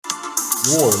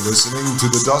You're listening to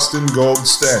the Dustin Gold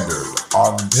Standard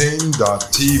on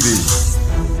Pain.tv.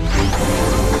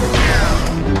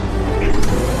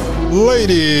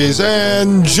 Ladies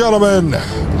and gentlemen,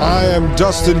 I am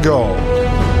Dustin Gold.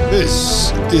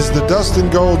 This is the Dustin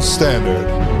Gold Standard.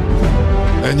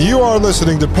 And you are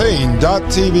listening to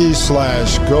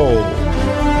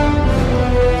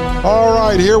Pain.tv/gold. All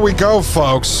right, here we go,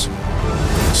 folks.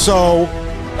 So,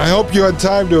 I hope you had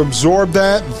time to absorb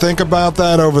that and think about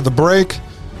that over the break.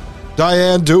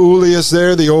 Diane DeUlius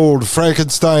there, the old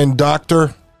Frankenstein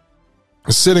doctor,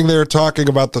 sitting there talking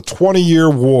about the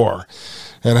 20-year war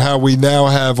and how we now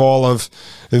have all of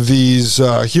these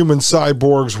human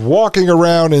cyborgs walking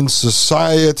around in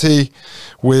society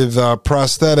with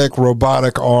prosthetic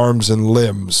robotic arms and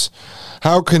limbs.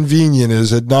 How convenient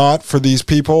is it not for these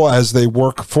people as they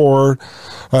move forward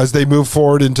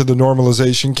into the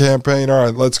normalization campaign? All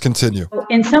right, let's continue.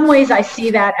 In some ways, I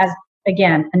see that as,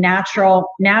 again, a natural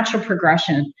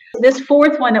progression. This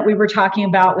fourth one that we were talking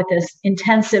about with this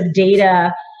intensive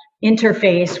data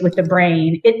interface with the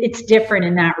brain, it's different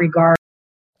in that regard.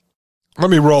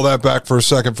 Let me roll that back for a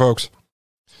second, folks.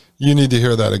 You need to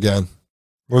hear that again.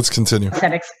 Let's continue.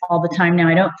 Aesthetics all the time now.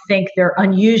 I don't think they're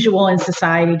unusual in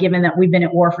society, given that we've been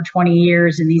at war for 20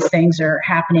 years and these things are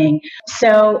happening.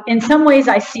 So in some ways,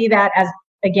 I see that as,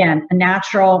 again, a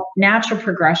natural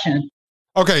progression.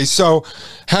 Okay, so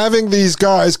having these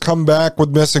guys come back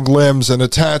with missing limbs and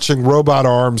attaching robot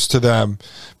arms to them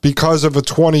because of a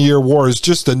 20-year war is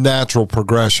just a natural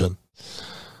progression.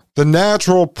 The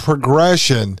natural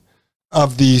progression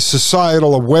of the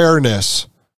societal awareness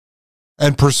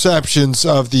and perceptions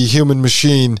of the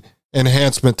human-machine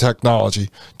enhancement technology.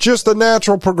 Just a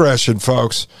natural progression,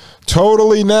 folks.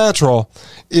 Totally natural.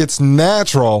 It's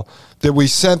natural that we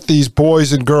sent these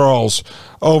boys and girls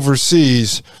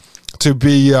overseas to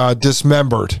be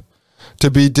dismembered, to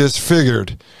be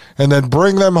disfigured, and then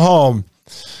bring them home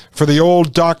for the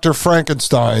old Dr.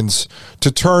 Frankensteins to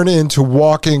turn into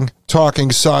walking, talking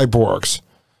cyborgs.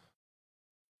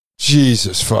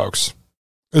 Jesus, folks.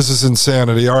 This is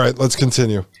insanity. All right, let's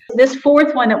continue. This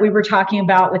fourth one that we were talking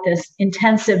about with this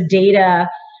intensive data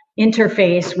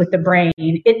interface with the brain,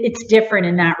 it's different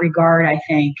in that regard, I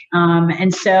think.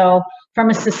 And so from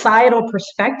a societal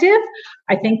perspective,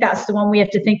 I think that's the one we have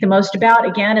to think the most about.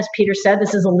 Again, as Peter said,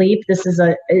 this is a leap. This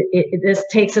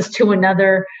takes us to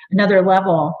another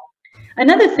level.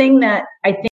 Another thing that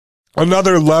I think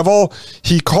another level,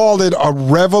 he called it a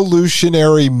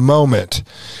revolutionary moment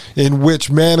in which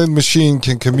man and machine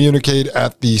can communicate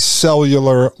at the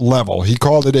cellular level. He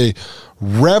called it a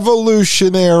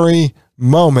revolutionary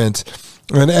moment.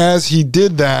 And as he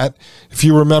did that, if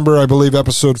you remember, I believe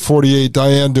episode 48,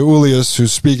 Diane DeUlius,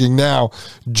 who's speaking now,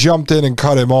 jumped in and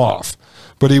cut him off.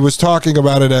 But he was talking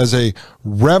about it as a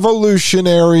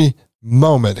revolutionary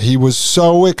moment. He was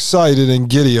so excited and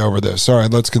giddy over this. All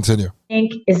right, let's continue. I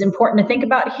think is important to think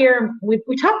about here. We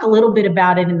talked a little bit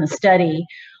about it in the study,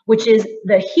 which is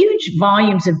the huge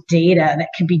volumes of data that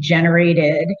can be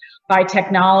generated by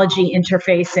technology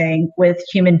interfacing with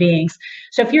human beings.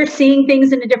 So if you're seeing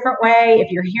things in a different way, if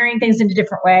you're hearing things in a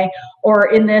different way, or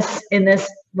in this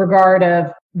regard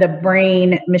of the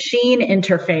brain machine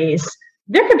interface,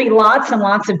 there could be lots and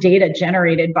lots of data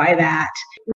generated by that.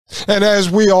 And as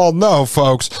we all know,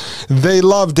 folks, they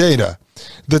love data.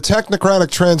 The technocratic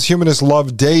transhumanists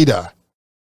love data.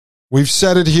 We've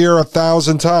said it here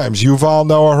 1,000 times. Yuval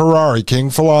Noah Harari, king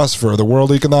philosopher of the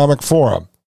World Economic Forum,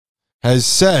 has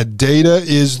said data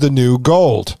is the new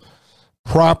gold.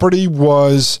 Property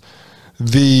was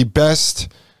the best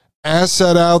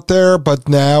asset out there, but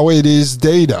now it is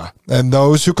data. And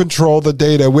those who control the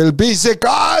data will be the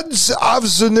gods of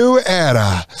the new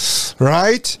era,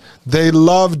 right? They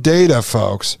love data,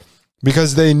 folks,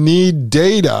 because they need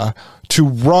data to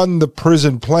run the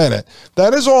prison planet.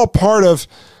 That is all part of,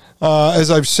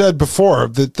 as I've said before,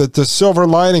 that the silver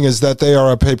lining is that they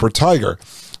are a paper tiger.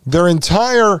 Their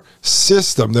entire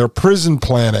system, their prison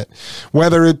planet,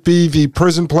 whether it be the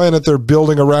prison planet they're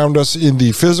building around us in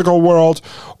the physical world,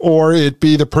 or it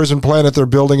be the prison planet they're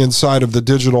building inside of the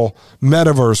digital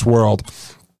metaverse world,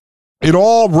 it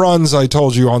all runs, I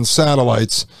told you, on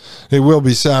satellites. It will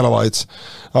be satellites,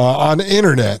 on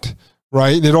internet,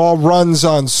 right? It all runs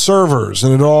on servers,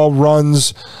 and it all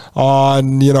runs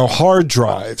on, hard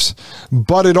drives.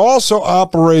 But it also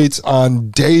operates on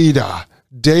data.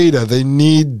 They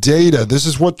need data. This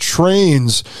is what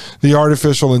trains the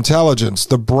artificial intelligence,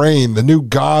 the brain, the new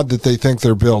god that they think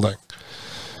they're building.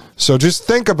 So just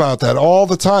think about that all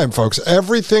the time, folks.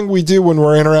 Everything we do when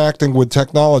we're interacting with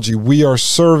technology, we are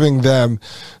serving them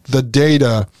the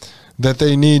data that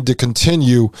they need to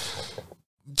continue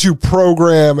to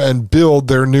program and build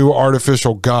their new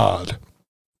artificial god.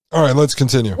 All right, let's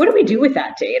continue. What do we do with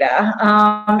that data?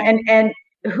 And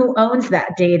who owns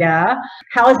that data?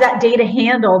 How is that data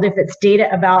handled if it's data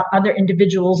about other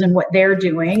individuals and what they're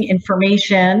doing,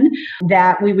 information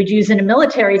that we would use in a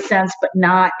military sense, but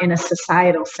not in a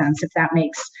societal sense, if that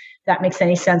makes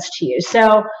any sense to you.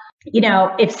 So,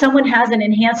 if someone has an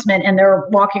enhancement and they're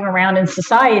walking around in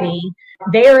society,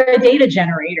 they are a data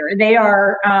generator. They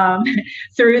are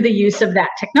through the use of that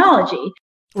technology.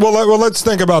 Well, let's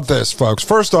think about this, folks.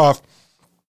 First off,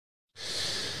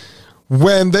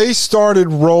 when they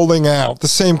started rolling out, the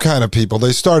same kind of people,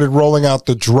 they started rolling out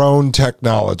the drone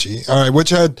technology, all right, which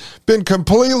had been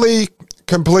completely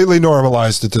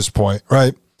normalized at this point,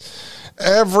 right?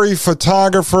 Every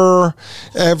photographer,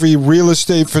 every real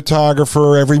estate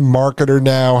photographer, every marketer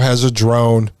now has a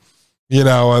drone.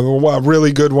 A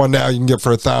really good one now you can get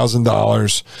for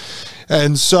 $1,000.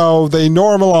 And so they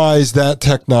normalized that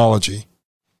technology.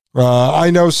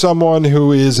 I know someone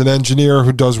who is an engineer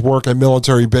who does work at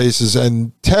military bases,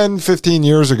 and 10, 15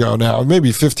 years ago now,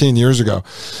 maybe 15 years ago,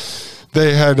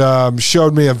 they had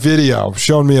shown me a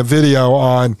video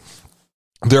on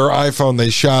their iPhone they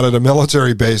shot at a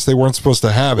military base. They weren't supposed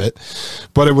to have it,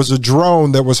 but it was a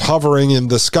drone that was hovering in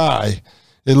the sky.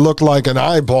 It looked like an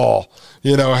eyeball,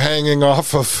 hanging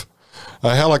off of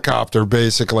a helicopter,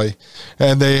 basically.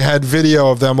 And they had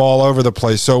video of them all over the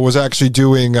place. So it was actually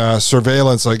doing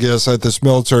surveillance, I guess, at this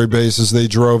military base as they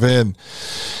drove in.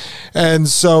 And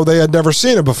so they had never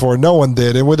seen it before. No one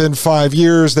did. And within 5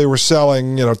 years, they were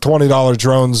selling, $20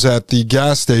 drones at the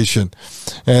gas station.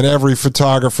 And every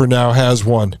photographer now has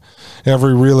one.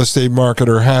 Every real estate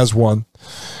marketer has one.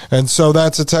 And so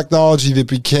that's a technology that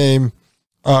became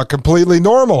completely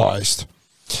normalized.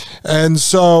 And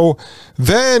so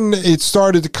then it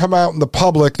started to come out in the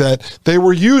public that they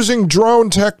were using drone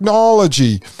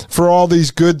technology for all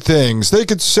these good things. They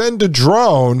could send a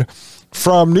drone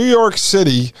from New York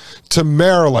City to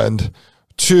Maryland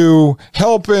to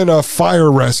help in a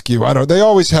fire rescue. They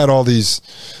always had all these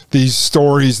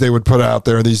stories they would put out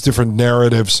there, these different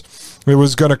narratives. It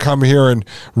was going to come here and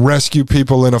rescue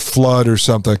people in a flood or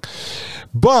something.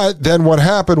 But then what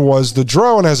happened was the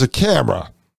drone has a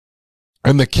camera,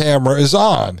 and the camera is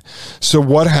on. So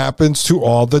what happens to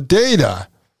all the data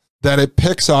that it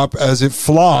picks up as it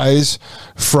flies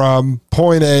from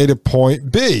point A to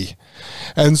point B?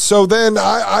 And so then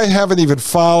I haven't even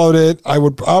followed it.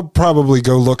 I'll probably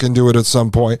go look into it at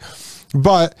some point.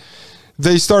 But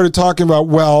they started talking about,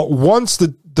 once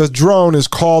the drone is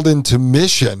called into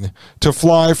mission to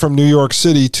fly from New York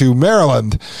City to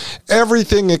Maryland,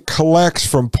 everything it collects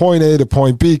from point A to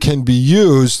point B can be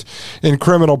used in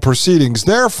criminal proceedings.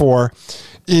 Therefore,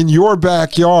 in your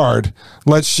backyard,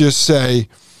 let's just say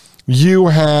you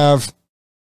have,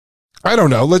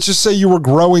 let's just say you were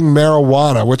growing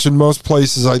marijuana, which in most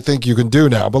places I think you can do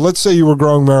now, but let's say you were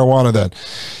growing marijuana then.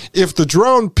 If the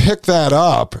drone picked that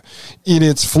up in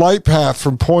its flight path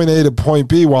from point A to point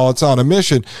B while it's on a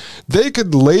mission, they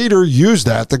could later use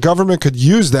that. The government could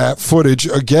use that footage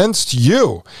against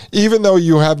you, even though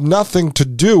you have nothing to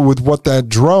do with what that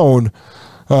drone,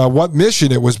 what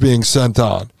mission it was being sent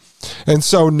on. And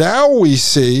so now we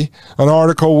see an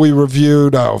article we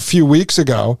reviewed a few weeks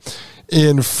ago.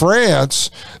 In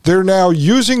France, they're now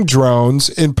using drones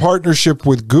in partnership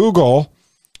with Google,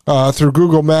 through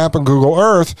Google Map and Google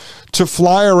Earth, to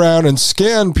fly around and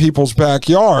scan people's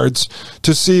backyards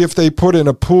to see if they put in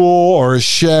a pool or a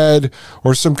shed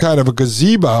or some kind of a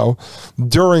gazebo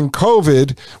during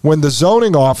COVID when the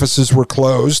zoning offices were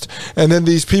closed, and then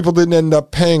these people didn't end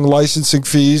up paying licensing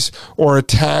fees or a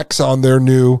tax on their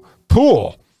new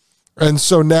pool. And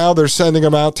so now they're sending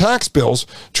them out tax bills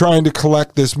trying to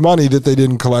collect this money that they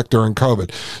didn't collect during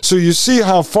COVID. So you see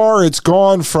how far it's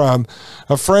gone from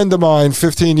a friend of mine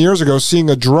 15 years ago seeing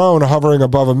a drone hovering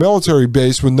above a military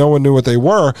base when no one knew what they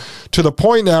were, to the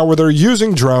point now where they're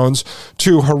using drones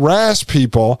to harass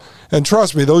people. And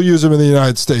trust me, they'll use them in the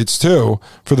United States too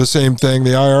for the same thing.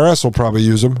 The IRS will probably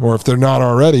use them, or if they're not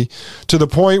already, to the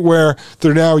point where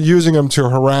they're now using them to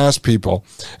harass people.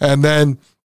 And then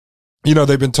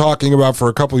they've been talking about for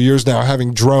a couple of years now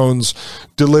having drones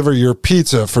deliver your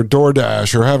pizza for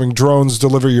DoorDash, or having drones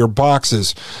deliver your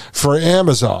boxes for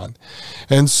Amazon.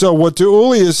 And so what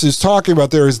Deulius is talking about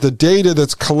there is the data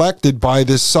that's collected by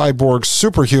this cyborg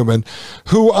superhuman.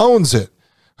 Who owns it?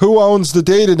 Who owns the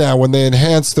data now when they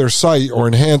enhance their sight or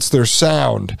enhance their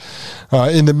sound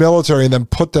in the military and then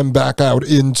put them back out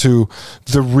into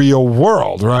the real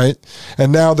world, right?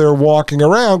 And now they're walking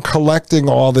around collecting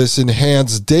all this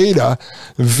enhanced data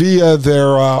via their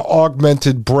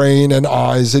augmented brain and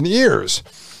eyes and ears.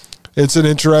 It's an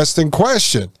interesting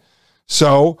question.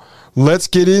 So let's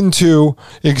get into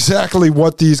exactly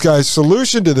what these guys'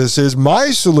 solution to this is.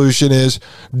 My solution is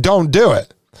don't do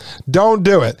it. Don't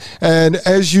do it. And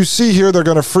as you see here, they're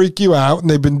going to freak you out, and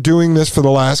they've been doing this for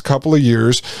the last couple of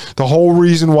years. The whole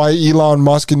reason why Elon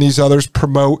Musk and these others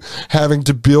promote having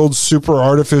to build super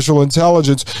artificial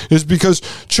intelligence is because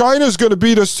China's going to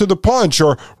beat us to the punch,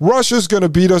 or Russia's going to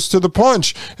beat us to the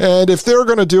punch. And if they're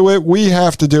going to do it, we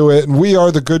have to do it, and we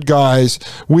are the good guys.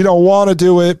 We don't want to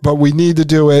do it, but we need to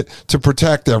do it to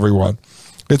protect everyone.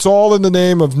 It's all in the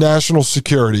name of national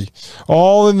security,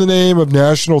 all in the name of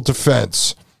national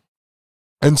defense.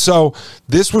 And so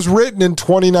this was written in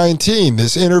 2019.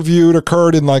 This interview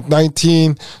occurred in like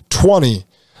 1920,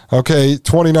 okay,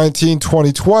 2019,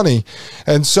 2020.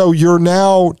 And so you're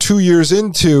now 2 years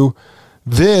into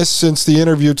this since the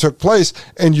interview took place,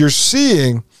 and you're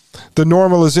seeing the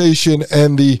normalization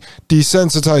and the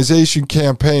desensitization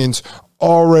campaigns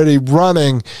already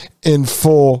running in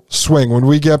full swing. When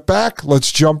we get back,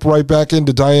 let's jump right back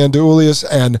into Diane DeUlias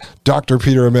and Dr.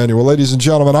 Peter Emanuel. Ladies and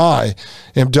gentlemen, I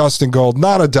am Dustin Gold.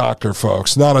 Not a doctor,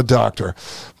 folks, not a doctor,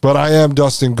 but I am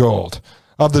Dustin Gold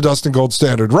of the Dustin Gold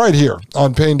Standard right here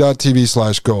on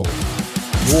Pain.tv/gold.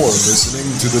 You're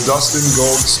listening to the Dustin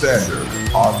Gold Standard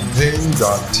on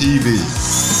Pain.tv.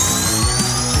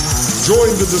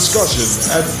 Join the discussion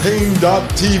at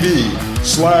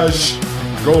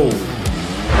Pain.tv/gold.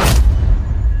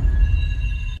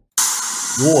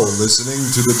 You're listening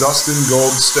to the Dustin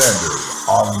Gold Standard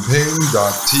on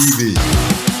Pain.tv.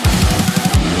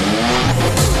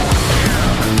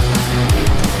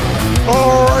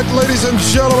 All right, ladies and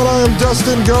gentlemen, I am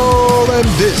Dustin Gold, and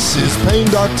this is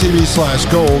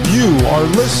Pain.tv/gold. You are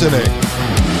listening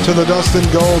to the Dustin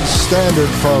Gold Standard,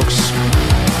 folks.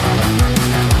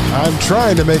 I'm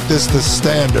trying to make this the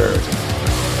standard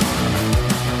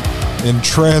in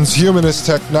transhumanist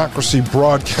technocracy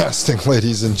broadcasting,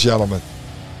 ladies and gentlemen.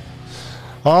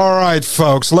 All right,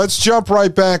 folks, let's jump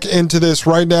right back into this.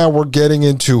 Right now, we're getting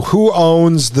into who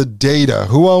owns the data.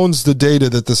 Who owns the data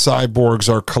that the cyborgs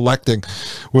are collecting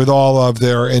with all of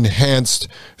their enhanced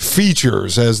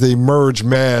features as they merge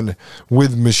man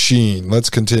with machine? Let's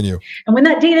continue. And when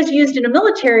that data is used in a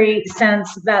military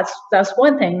sense, that's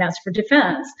one thing, that's for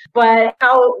defense. But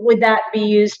how would that be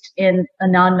used in a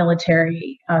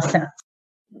non-military sense?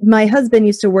 My husband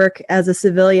used to work as a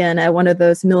civilian at one of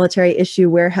those military issue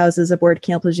warehouses aboard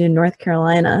Camp Lejeune, North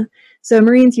Carolina. So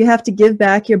Marines, you have to give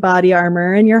back your body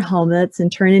armor and your helmets and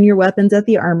turn in your weapons at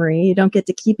the armory. You don't get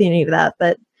to keep any of that,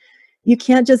 but you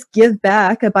can't just give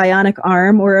back a bionic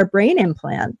arm or a brain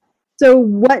implant. So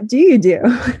what do you do?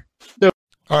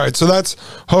 All right, so that's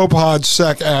Hope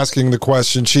Hodge-Sek asking the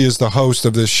question. She is the host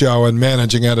of this show and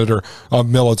managing editor of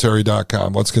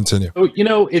military.com. Let's continue. You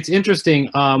know, it's interesting.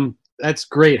 That's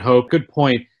great, Hope. Good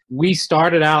point. We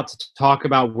started out to talk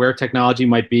about where technology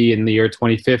might be in the year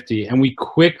 2050, and we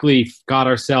quickly got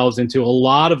ourselves into a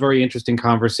lot of very interesting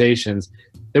conversations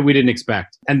that we didn't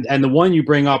expect. And the one you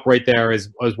bring up right there is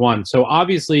one. So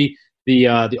obviously, the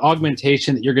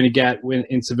augmentation that you're going to get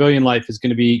in civilian life is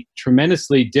going to be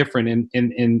tremendously different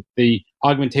in the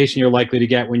augmentation you're likely to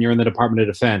get when you're in the Department of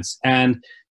Defense. And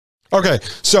okay,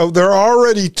 so they're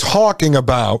already talking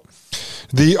about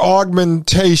the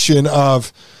augmentation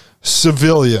of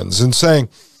civilians and saying,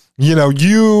 you know,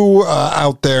 you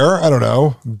out there, I don't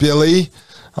know, Billy,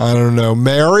 I don't know,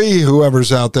 Mary,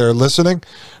 whoever's out there listening,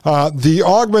 the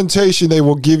augmentation they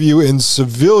will give you in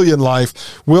civilian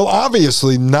life will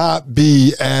obviously not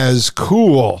be as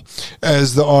cool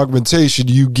as the augmentation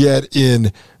you get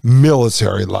in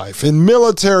military life. In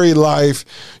military life,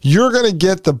 you're going to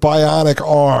get the bionic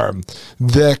arm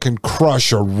that can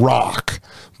crush a rock.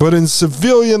 But in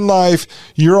civilian life,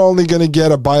 you're only going to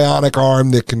get a bionic arm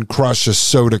that can crush a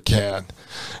soda can.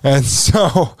 And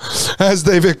so, as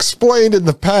they've explained in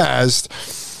the past,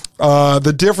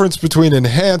 the difference between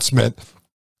enhancement,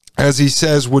 as he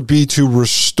says, would be to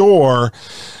restore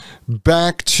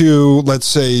back to, let's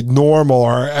say, normal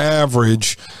or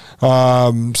average,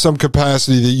 some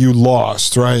capacity that you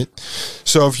lost, right?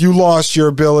 So if you lost your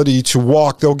ability to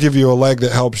walk, they'll give you a leg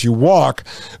that helps you walk.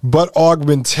 But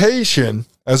augmentation,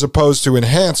 as opposed to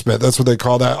enhancement, that's what they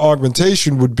call that.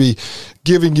 Augmentation would be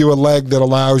giving you a leg that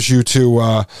allows you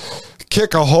to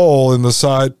kick a hole in the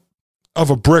side of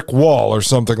a brick wall or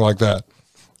something like that.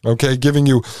 Okay, giving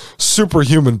you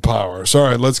superhuman powers. All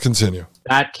right, let's continue.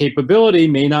 That capability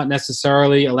may not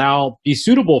necessarily be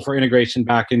suitable for integration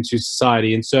back into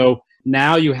society. And so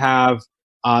now you have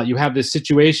this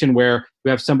situation where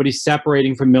you have somebody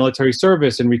separating from military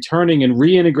service and returning and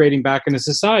reintegrating back into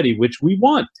society, which we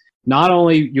want. Not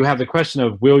only you have the question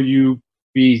of will you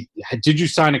did you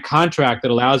sign a contract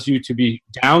that allows you to be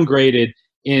downgraded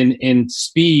in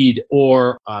speed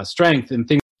or strength and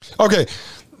things? Okay.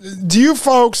 Do you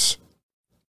folks,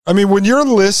 I mean, when you're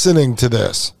listening to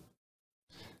this,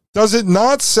 does it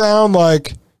not sound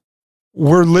like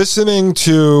we're listening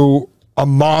to a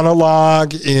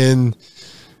monologue in,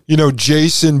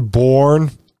 Jason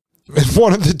Bourne, in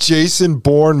one of the Jason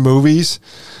Bourne movies?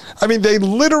 I mean, they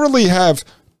literally have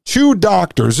two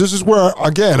doctors. This is where,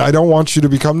 again, I don't want you to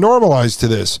become normalized to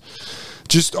this.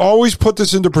 Just always put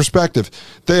this into perspective.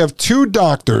 They have two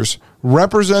doctors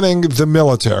representing the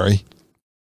military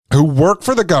who work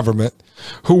for the government,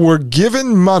 who were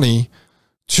given money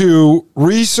to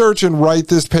research and write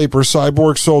this paper,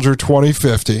 Cyborg Soldier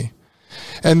 2050.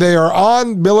 And they are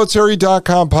on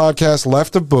military.com podcast,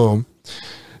 Left of Boom,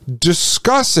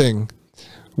 discussing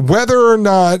whether or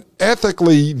not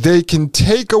ethically they can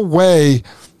take away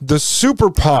the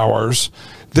superpowers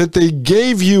that they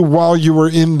gave you while you were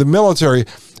in the military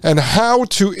and how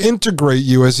to integrate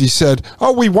you. As he said,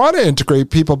 we want to integrate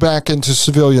people back into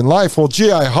civilian life. Well,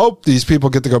 gee, I hope these people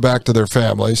get to go back to their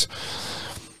families.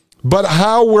 But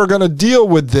how we're going to deal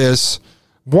with this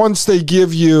once they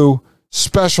give you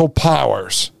special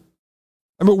powers.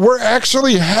 I mean, we're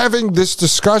actually having this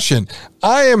discussion.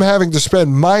 I am having to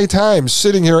spend my time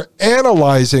sitting here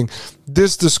analyzing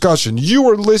this discussion. You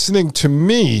are listening to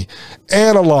me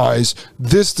analyze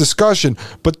this discussion,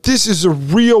 but this is a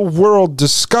real world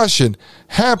discussion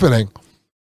happening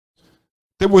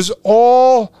that was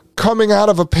all coming out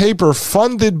of a paper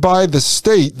funded by the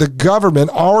state, the government,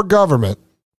 our government,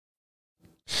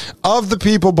 of the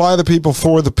people, by the people,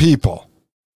 for the people.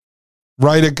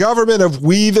 Right? A government of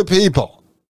we the people.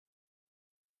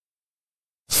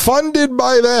 Funded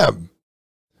by them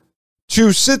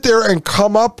to sit there and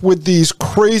come up with these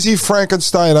crazy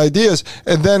Frankenstein ideas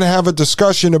and then have a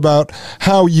discussion about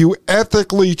how you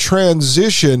ethically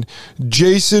transition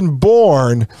Jason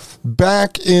Bourne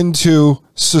back into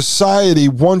society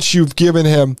once you've given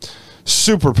him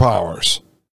superpowers.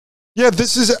 Yeah,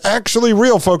 this is actually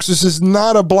real, folks. This is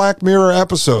not a Black Mirror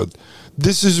episode.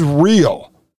 This is real.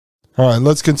 All right,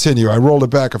 let's continue. I rolled it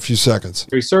back a few seconds.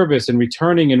 Service and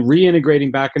returning and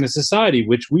reintegrating back into society,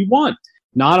 which we want.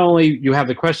 Not only you have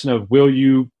the question of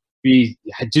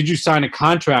did you sign a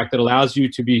contract that allows you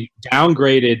to be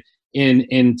downgraded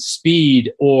in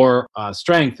speed or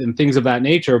strength and things of that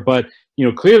nature, but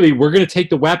clearly we're going to take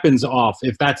the weapons off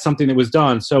if that's something that was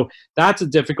done. So that's a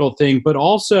difficult thing. But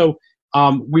also,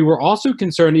 we were also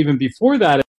concerned even before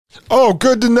that. Oh,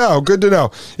 good to know. Good to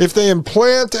know. If they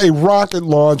implant a rocket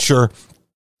launcher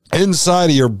inside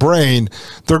of your brain,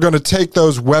 they're going to take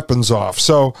those weapons off.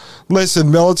 So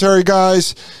listen, military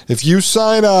guys, if you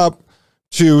sign up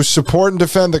to support and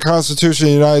defend the Constitution of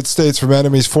the United States from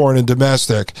enemies, foreign and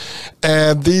domestic,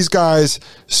 and these guys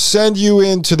send you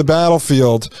into the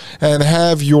battlefield and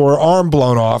have your arm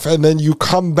blown off, and then you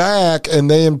come back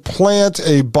and they implant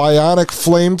a bionic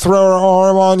flamethrower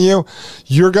arm on you,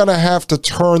 you're going to have to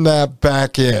turn that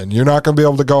back in. You're not going to be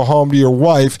able to go home to your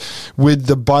wife with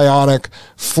the bionic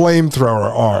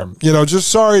flamethrower arm. Just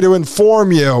sorry to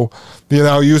inform you,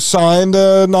 you signed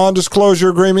a non-disclosure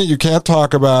agreement. You can't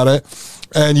talk about it.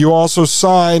 And you also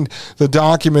signed the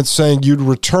document saying you'd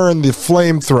return the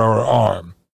flamethrower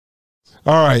arm.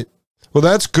 All right. Well,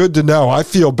 that's good to know. I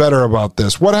feel better about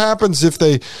this. What happens if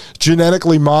they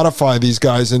genetically modify these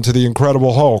guys into the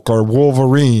Incredible Hulk or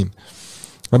Wolverine?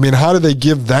 I mean, how do they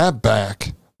give that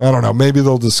back? I don't know. Maybe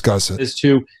they'll discuss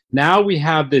it. Now we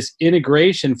have this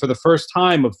integration for the first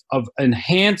time of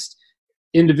enhanced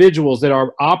individuals that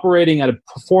are operating at a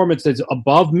performance that's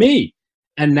above me.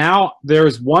 And now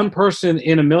there's one person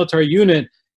in a military unit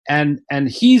and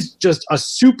he's just a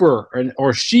super,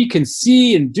 or she can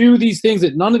see and do these things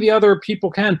that none of the other people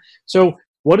can. So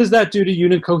what does that do to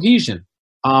unit cohesion?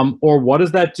 Or what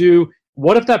does that do?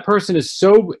 What if that person is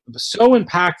so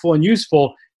impactful and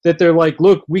useful that they're like,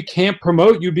 look, we can't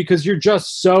promote you because you're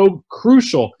just so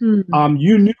crucial. Mm-hmm.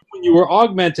 You knew when you were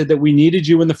augmented that we needed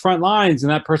you in the front lines. And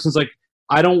that person's like,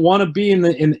 I don't want to be in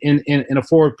a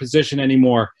forward position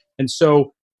anymore. And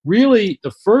so really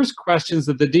the first questions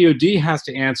that the DoD has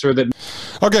to answer that.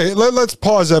 Okay, let's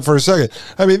pause that for a second.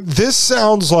 I mean, this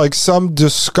sounds like some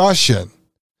discussion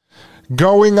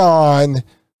going on,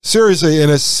 seriously, in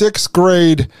a 6th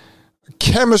grade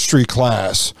chemistry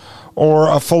class or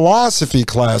a philosophy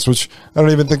class, which I don't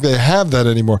even think they have that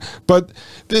anymore. But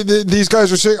these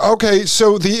guys are saying, okay,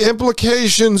 so the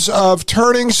implications of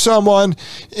turning someone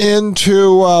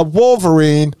into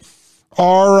Wolverine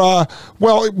are,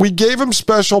 well, we gave him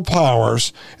special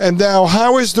powers, and now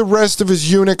how is the rest of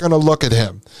his unit going to look at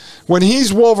him? When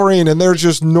he's Wolverine and they're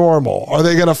just normal, are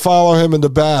they going to follow him into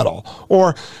battle?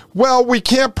 Or, well, we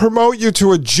can't promote you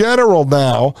to a general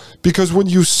now because when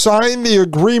you signed the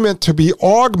agreement to be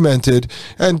augmented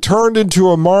and turned into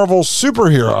a Marvel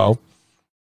superhero,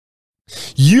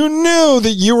 you knew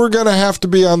that you were going to have to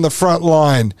be on the front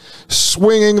line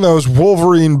swinging those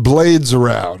Wolverine blades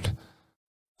around.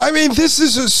 I mean, this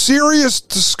is a serious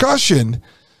discussion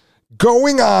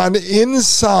going on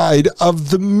inside of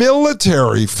the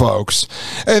military, folks.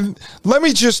 And let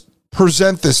me just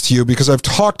present this to you because I've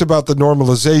talked about the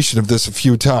normalization of this a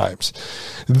few times.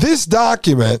 This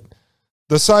document,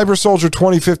 the Cyber Soldier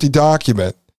 2050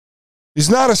 document, is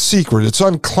not a secret. It's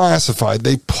unclassified.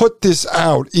 They put this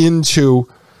out into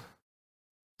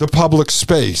the public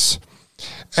space.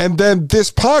 And then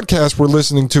this podcast we're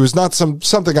listening to is not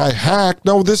something I hacked.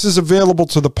 No, this is available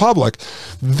to the public.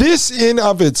 This in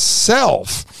of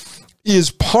itself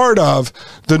is part of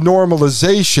the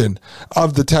normalization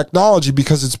of the technology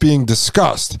because it's being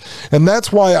discussed. And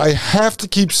that's why I have to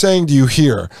keep saying to you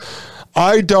here,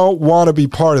 I don't want to be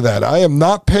part of that. I am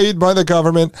not paid by the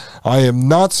government. I am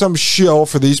not some shill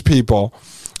for these people.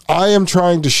 I am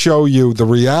trying to show you the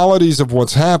realities of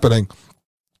what's happening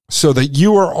so that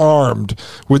you are armed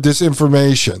with this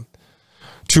information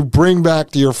to bring back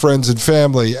to your friends and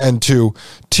family and to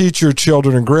teach your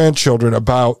children and grandchildren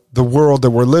about the world that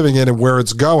we're living in and where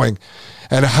it's going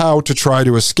and how to try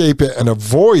to escape it and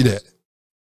avoid it.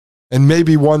 And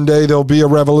maybe one day there'll be a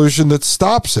revolution that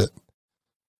stops it.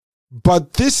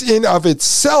 But this in of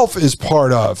itself is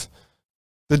part of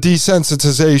the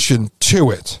desensitization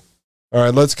to it. All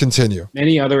right, let's continue.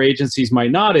 Many other agencies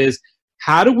might not is,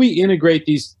 how do we integrate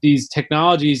these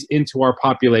technologies into our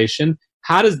population?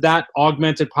 How does that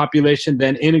augmented population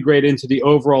then integrate into the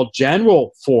overall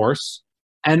general force?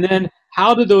 And then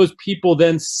how do those people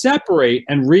then separate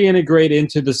and reintegrate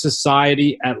into the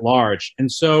society at large?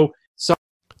 And so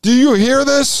do you hear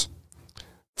this?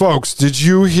 Folks, did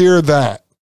you hear that?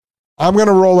 I'm going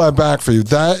to roll that back for you.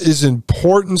 That is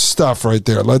important stuff right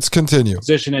there. Let's continue.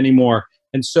 Position anymore.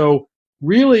 And so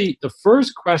really the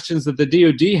first questions that the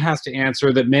DoD has to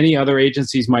answer that many other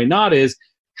agencies might not is,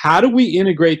 how do we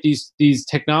integrate these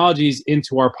technologies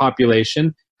into our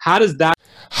population? How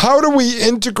do we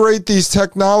integrate these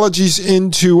technologies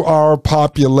into our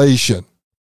population?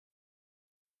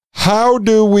 How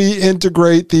do we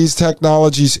integrate these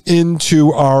technologies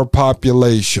into our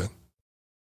population?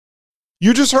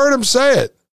 You just heard him say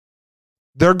it.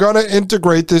 They're going to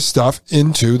integrate this stuff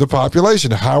into the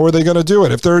population. How are they going to do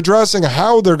it? If they're addressing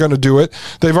how they're going to do it,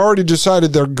 they've already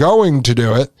decided they're going to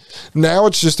do it. Now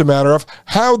it's just a matter of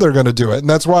how they're going to do it. And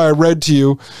that's why I read to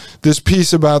you this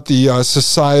piece about the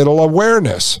societal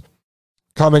awareness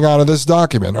coming out of this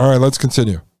document. All right, let's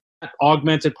continue.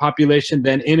 Augmented population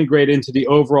then integrate into the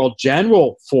overall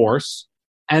general force.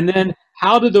 And then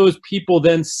how do those people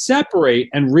then separate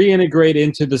and reintegrate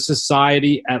into the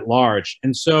society at large?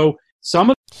 And so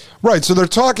right, so they're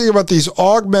talking about these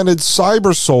augmented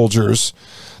cyber soldiers,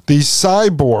 these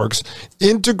cyborgs,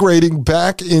 integrating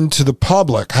back into the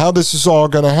public. How this is all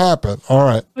going to happen. All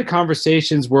right. The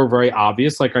conversations were very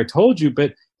obvious, like I told you,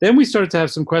 but then we started to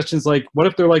have some questions like, what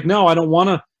if they're like, no, I don't want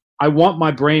to, I want my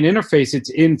brain interface,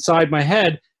 it's inside my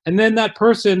head. And then that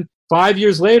person 5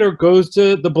 years later goes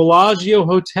to the Bellagio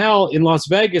Hotel in Las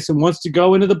Vegas and wants to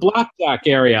go into the blackjack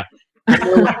area.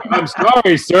 Like, I'm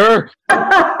sorry, sir.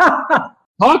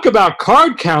 Talk about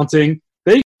card counting.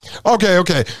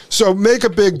 Okay. So make a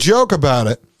big joke about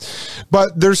it.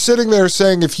 But they're sitting there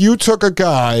saying, if you took a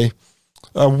guy,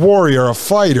 a warrior, a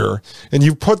fighter, and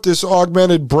you put this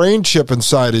augmented brain chip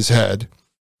inside his head,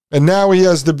 and now he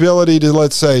has the ability to,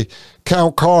 let's say,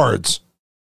 count cards.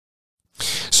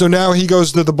 So now he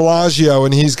goes to the Bellagio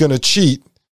and he's going to cheat.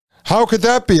 How could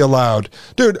that be allowed?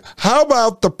 Dude, how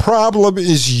about the problem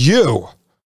is you?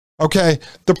 Okay,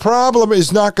 the problem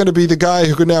is not going to be the guy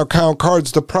who can now count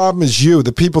cards. The problem is you,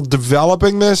 the people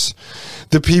developing this,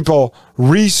 the people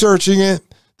researching it,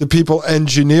 the people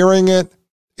engineering it.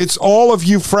 It's all of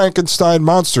you Frankenstein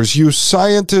monsters, you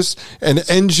scientists and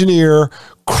engineer,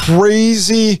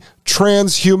 crazy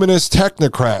transhumanist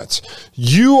technocrats.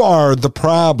 You are the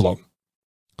problem.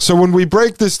 So when we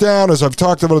break this down, as I've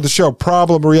talked about on the show,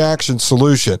 problem, reaction,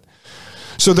 solution.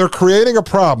 So they're creating a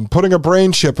problem, putting a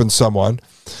brain chip in someone.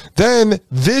 Then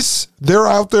they're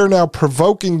out there now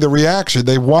provoking the reaction.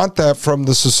 They want that from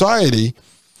the society,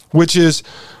 which is,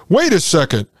 wait a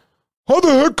second, how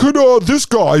the heck could this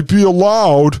guy be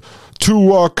allowed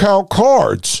to count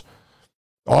cards?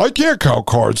 I can't count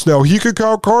cards. No, he could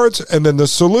count cards, and then the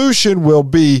solution will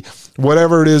be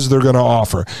whatever it is they're going to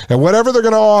offer. And whatever they're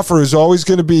going to offer is always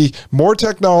going to be more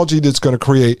technology that's going to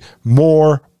create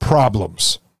more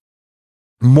problems.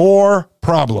 More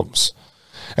problems.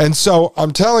 And so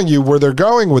I'm telling you where they're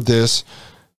going with this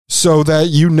so that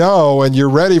you know and you're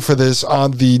ready for this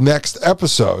on the next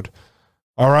episode.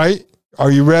 All right?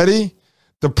 Are you ready?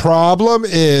 The problem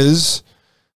is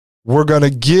we're going to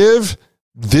give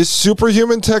this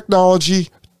superhuman technology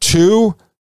to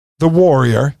the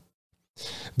warrior.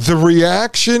 The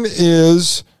reaction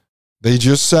is, they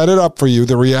just set it up for you.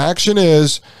 The reaction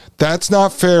is, that's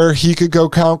not fair. He could go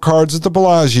count cards at the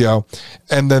Bellagio.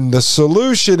 And then the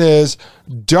solution is,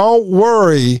 don't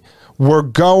worry, we're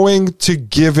going to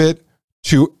give it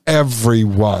to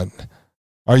everyone.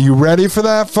 Are you ready for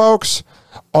that, folks?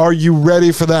 Are you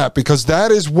ready for that? Because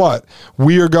that is what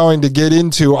we are going to get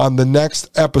into on the next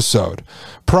episode.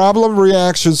 Problem,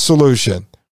 reaction, solution.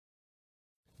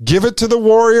 Give it to the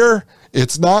warrior.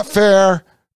 It's not fair.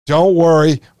 Don't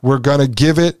worry. We're going to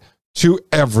give it to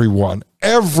everyone.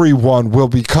 Everyone will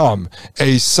become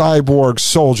a cyborg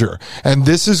soldier. And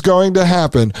this is going to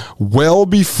happen well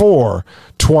before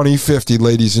 2050,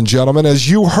 ladies and gentlemen.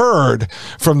 As you heard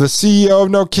from the CEO of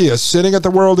Nokia sitting at the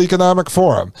World Economic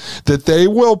Forum, that they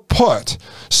will put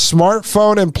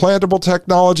smartphone implantable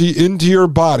technology into your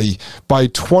body by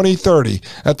 2030.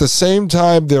 At the same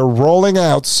time, they're rolling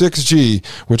out 6G,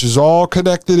 which is all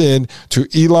connected in to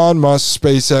Elon Musk's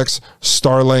SpaceX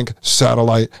Starlink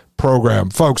satellite program.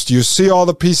 Folks, do you see all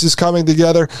the pieces coming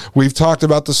together? We've talked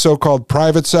about the so-called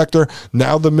private sector,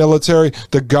 now the military,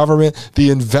 the government,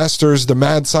 the investors, the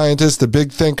mad scientists, the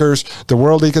big thinkers, the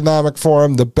World Economic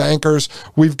Forum, the bankers.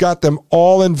 We've got them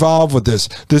all involved with this.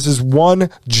 This is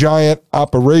one giant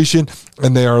operation,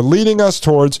 and they are leading us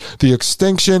towards the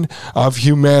extinction of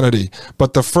humanity.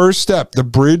 But the first step, the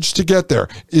bridge to get there,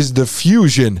 is the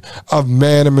fusion of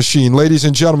man and machine. Ladies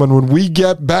and gentlemen, when we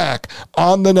get back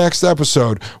on the next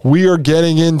episode, we are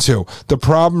getting into the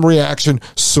problem, reaction,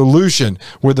 solution,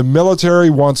 where the military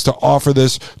wants to offer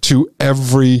this to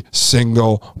every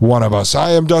single one of us.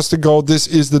 I am Dustin Gold. This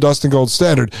is the Dustin Gold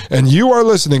Standard, and you are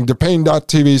listening to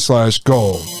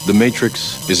Pain.tv/gold. The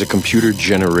Matrix is a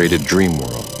computer-generated dream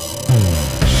world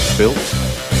built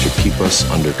to keep us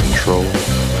under control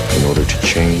in order to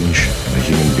change a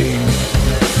human being.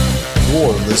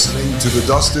 You're listening to the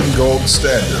Dustin Gold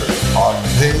Standard on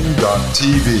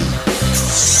Pain.tv.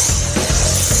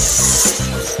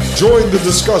 Join the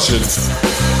discussion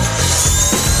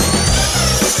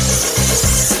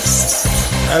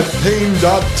at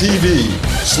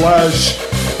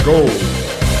Pain.tv/gold.